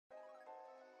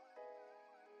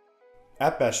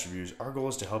At Best Reviews, our goal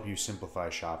is to help you simplify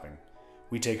shopping.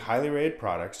 We take highly rated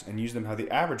products and use them how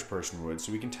the average person would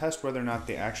so we can test whether or not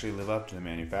they actually live up to the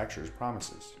manufacturer's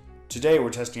promises. Today we're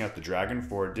testing out the Dragon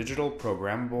 4 digital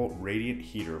programmable radiant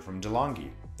heater from DeLonghi.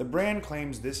 The brand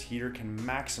claims this heater can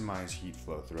maximize heat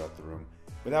flow throughout the room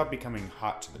without becoming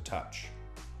hot to the touch.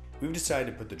 We've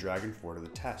decided to put the Dragon 4 to the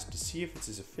test to see if it's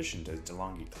as efficient as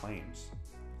DeLonghi claims.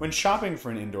 When shopping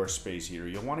for an indoor space heater,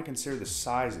 you'll want to consider the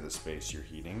size of the space you're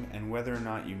heating and whether or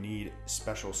not you need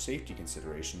special safety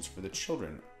considerations for the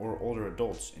children or older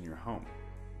adults in your home.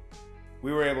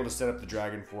 We were able to set up the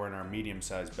Dragon 4 in our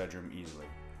medium-sized bedroom easily.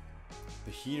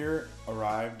 The heater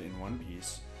arrived in one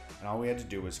piece, and all we had to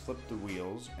do was flip the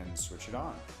wheels and switch it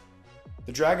on.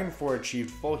 The Dragon 4 achieved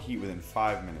full heat within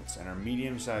 5 minutes, and our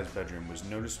medium-sized bedroom was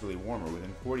noticeably warmer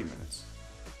within 40 minutes.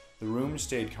 The room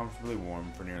stayed comfortably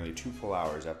warm for nearly 2 full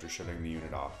hours after shutting the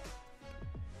unit off.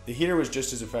 The heater was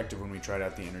just as effective when we tried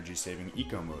out the energy-saving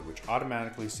Eco mode, which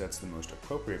automatically sets the most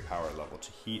appropriate power level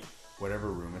to heat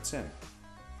whatever room it's in.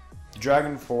 The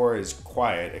Dragon 4 is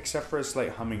quiet except for a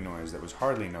slight humming noise that was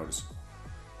hardly noticeable.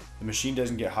 The machine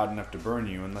doesn't get hot enough to burn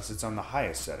you unless it's on the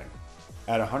highest setting.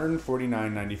 At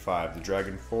 $149.95, the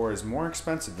Dragon 4 is more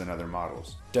expensive than other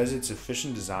models. Does its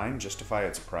efficient design justify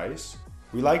its price?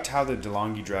 We liked how the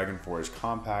DeLonghi Dragon 4 is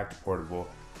compact, portable,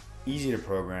 easy to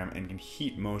program, and can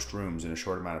heat most rooms in a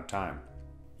short amount of time.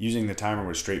 Using the timer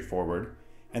was straightforward,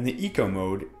 and the Eco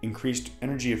mode increased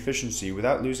energy efficiency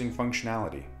without losing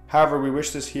functionality. However, we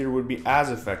wish this heater would be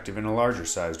as effective in a larger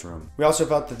sized room. We also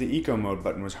felt that the Eco mode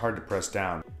button was hard to press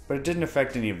down, but it didn't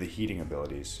affect any of the heating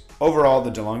abilities. Overall,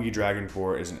 the DeLonghi Dragon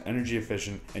 4 is an energy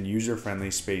efficient and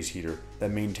user-friendly space heater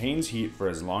that maintains heat for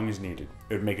as long as needed.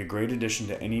 It would make a great addition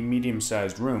to any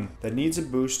medium-sized room that needs a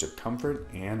boost of comfort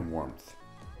and warmth.